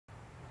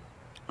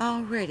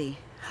Alrighty,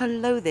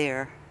 hello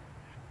there.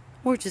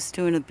 We're just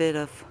doing a bit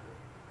of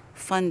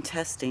fun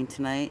testing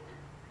tonight.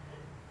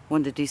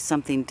 Wanted to do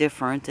something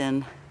different,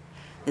 and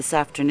this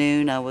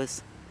afternoon I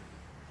was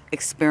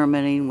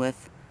experimenting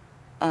with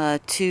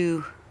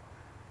two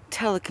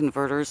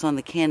teleconverters on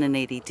the Canon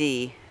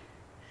 80D,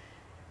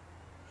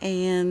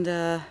 and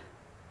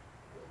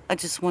I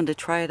just wanted to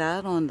try it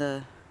out on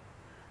the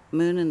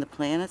moon and the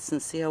planets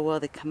and see how well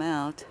they come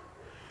out.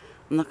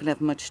 I'm not going to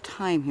have much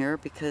time here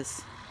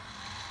because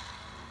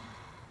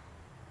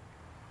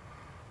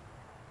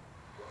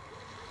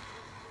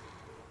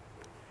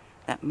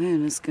that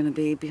moon is going to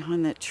be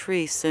behind that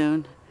tree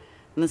soon,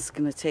 and this is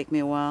going to take me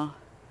a while.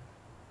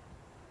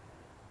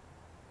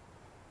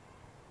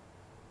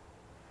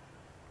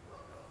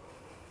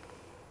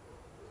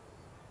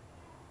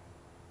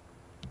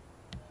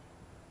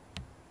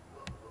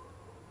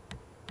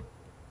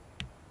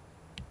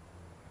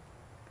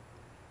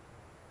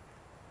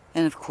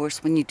 And of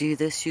course, when you do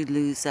this, you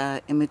lose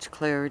image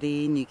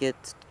clarity, and you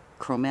get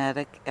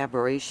chromatic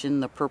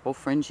aberration, the purple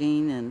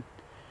fringing,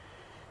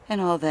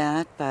 and all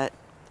that. But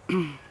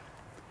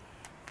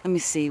let me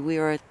see, we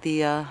are at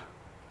the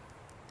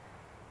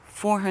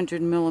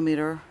 400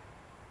 millimeter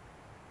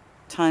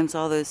times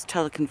all those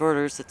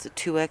teleconverters. It's a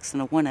 2x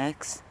and a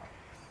 1x.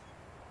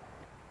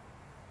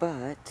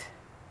 But,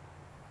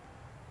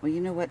 well, you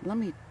know what? Let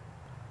me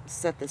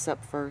set this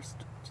up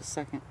first. Just a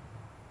second.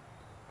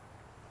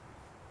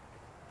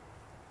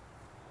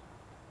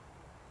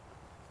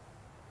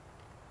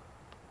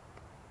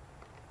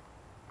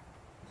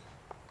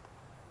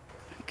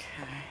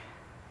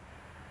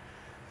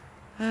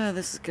 Oh,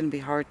 this is going to be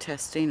hard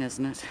testing,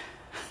 isn't it?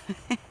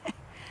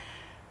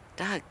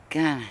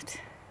 Doggone it.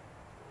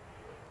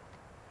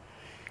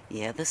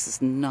 Yeah, this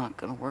is not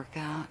going to work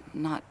out.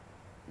 Not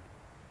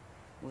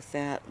with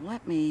that.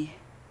 Let me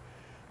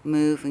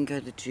move and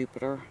go to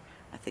Jupiter.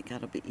 I think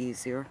that'll be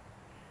easier.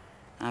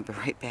 I'll be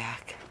right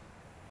back.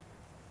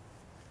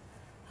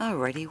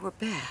 Alrighty, we're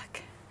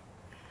back.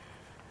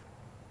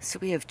 So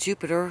we have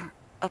Jupiter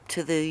up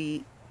to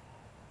the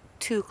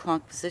 2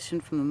 o'clock position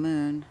from the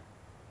moon.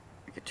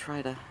 I could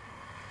try to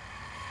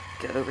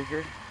get over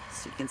here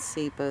so you can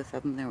see both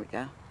of them. There we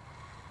go.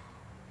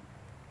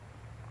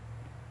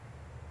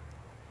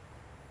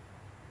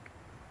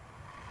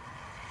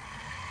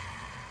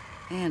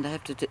 And I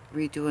have to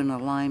redo an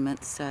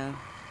alignment, so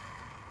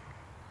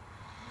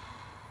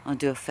I'll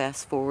do a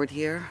fast forward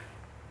here.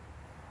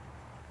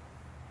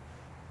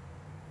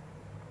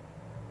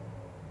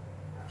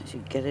 As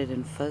you get it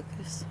in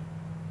focus.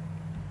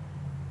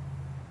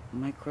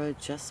 Micro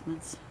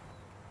adjustments.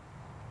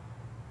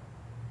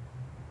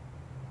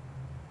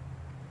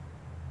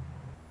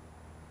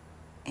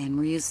 And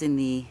we're using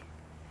the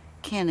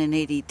Canon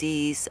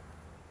 80D's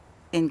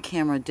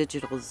in-camera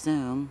digital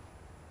zoom.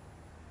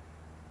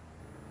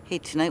 Hey,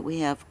 tonight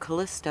we have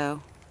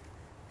Callisto.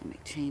 Let me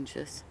change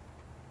this.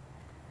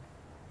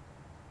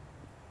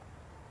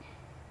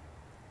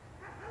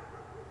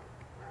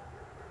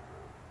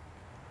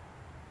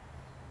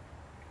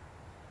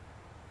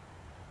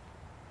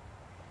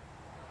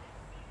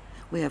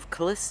 We have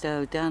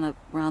Callisto down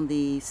around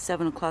the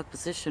 7 o'clock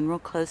position, real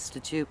close to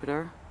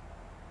Jupiter.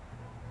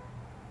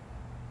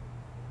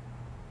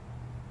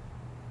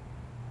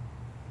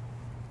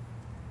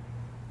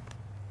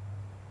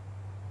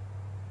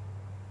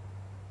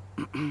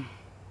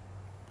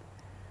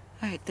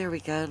 Alright, there we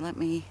go. Let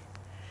me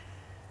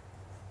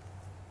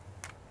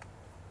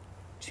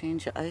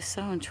change the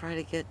ISO and try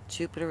to get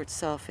Jupiter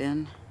itself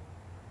in.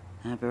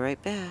 I'll be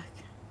right back.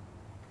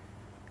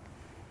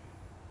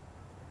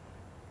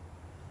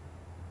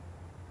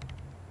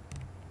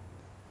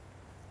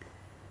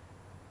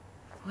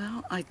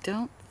 Well, I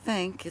don't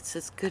think it's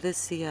as good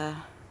as the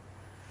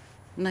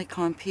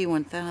Nikon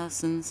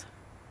P1000s.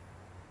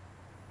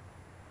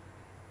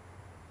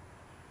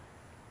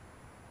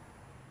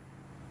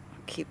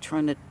 Keep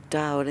trying to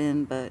dial it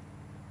in, but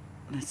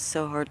it's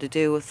so hard to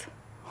do with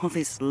all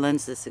these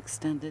lenses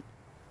extended.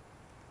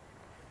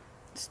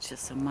 It's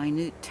just a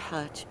minute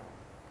touch.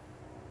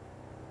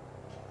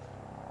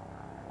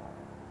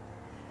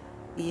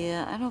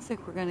 Yeah, I don't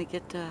think we're going to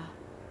get the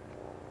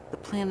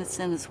planets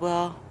in as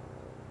well.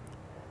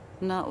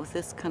 Not with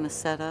this kind of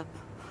setup.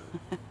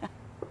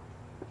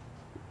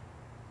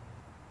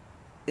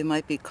 It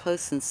might be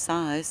close in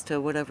size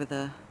to whatever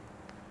the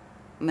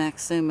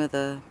max zoom of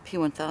the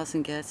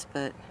P1000 gets,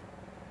 but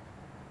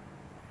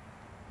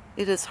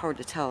it is hard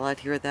to tell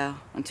out here though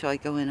until I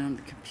go in on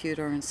the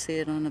computer and see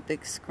it on a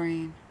big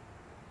screen.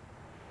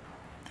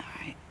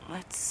 Alright,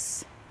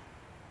 let's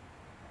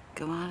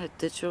go out of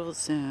digital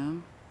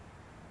zoom.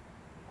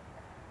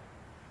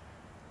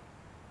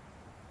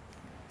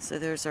 So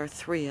there's our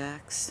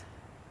 3x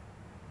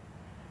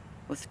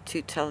with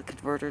 2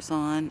 teleconverters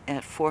on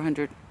at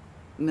 400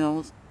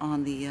 mils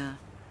on the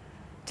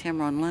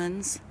Tamron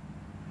lens.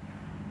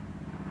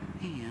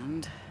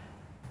 And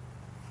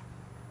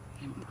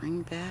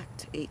bring back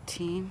to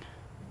 18.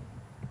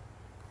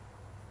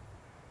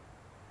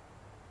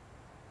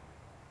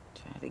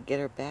 Try to get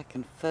her back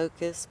in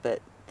focus,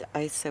 but The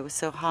ISO was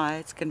so high,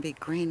 it's going to be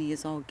grainy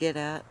as all get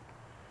at.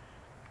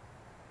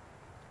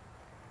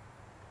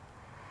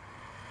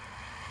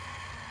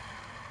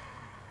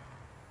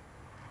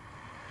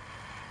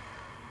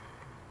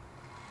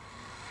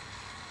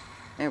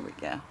 There we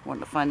go.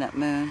 Wanted to find that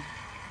moon.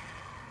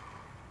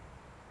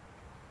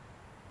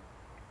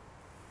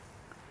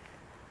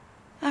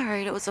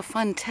 Alright, it was a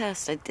fun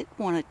test. I did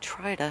want to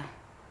try to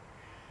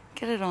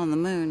get it on the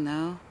moon,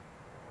 though.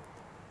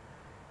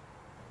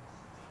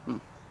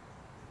 I'm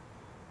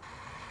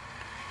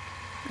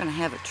going to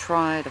have it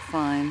try to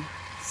find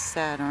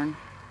Saturn.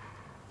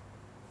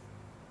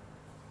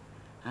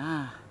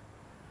 Ah,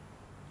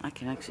 I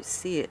can actually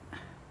see it.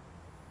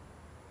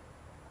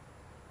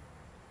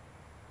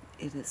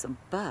 It is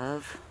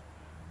above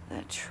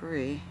that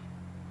tree.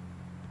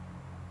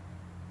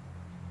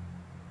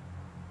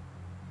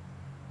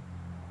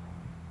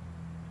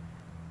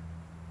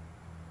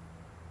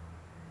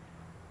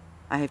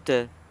 I have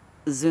to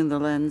zoom the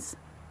lens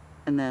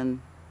and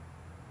then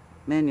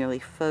manually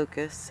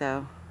focus,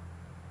 so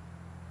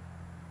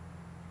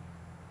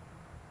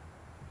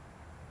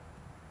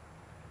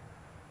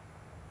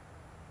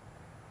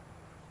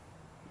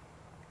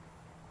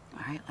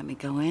alright, let me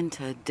go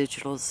into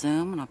digital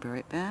zoom and I'll be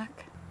right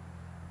back.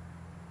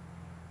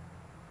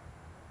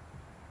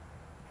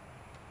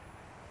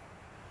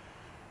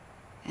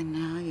 And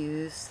now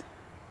use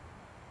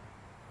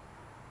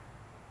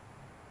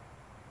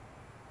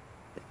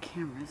the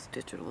camera's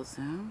digital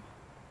zoom.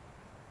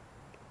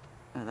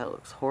 Oh, that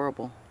looks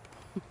horrible.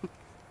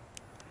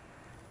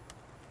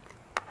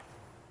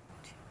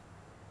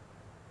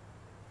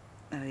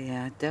 Oh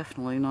yeah,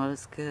 definitely not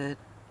as good.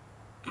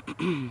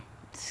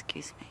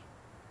 Excuse me.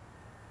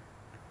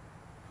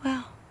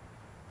 Well,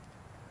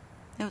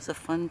 it was a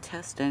fun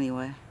test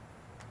anyway.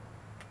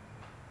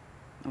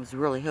 I was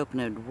really hoping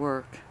it would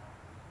work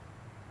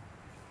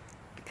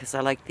because I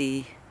like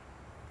the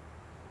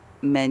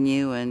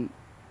menu and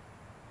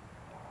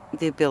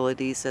the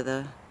abilities of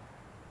the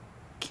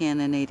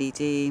Canon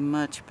 80D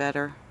much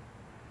better.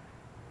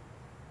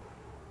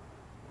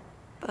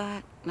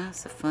 But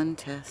that's a fun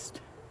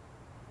test.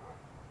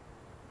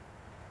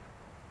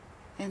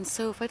 And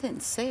so if I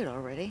didn't say it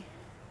already,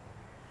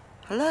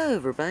 hello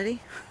everybody.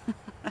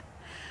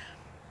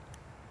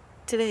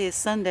 Today is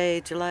Sunday,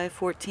 July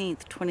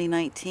 14th,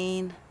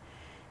 2019,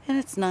 and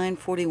it's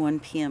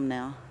 9:41 p.m.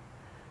 now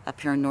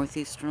up here in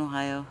northeastern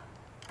Ohio.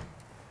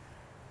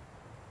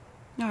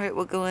 Alright,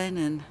 we'll go in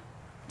and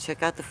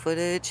check out the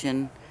footage,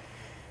 and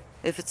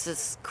if it's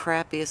as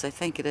crappy as I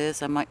think it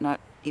is, I might not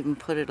even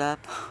put it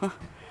up.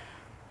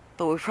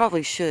 But we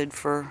probably should,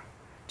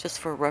 just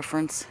for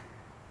reference.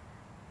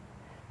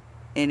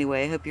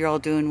 Anyway, I hope you're all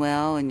doing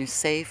well and you're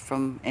safe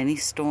from any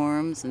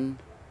storms and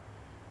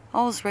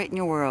all's right in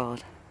your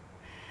world.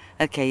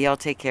 Okay, y'all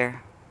take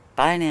care.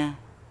 Bye now.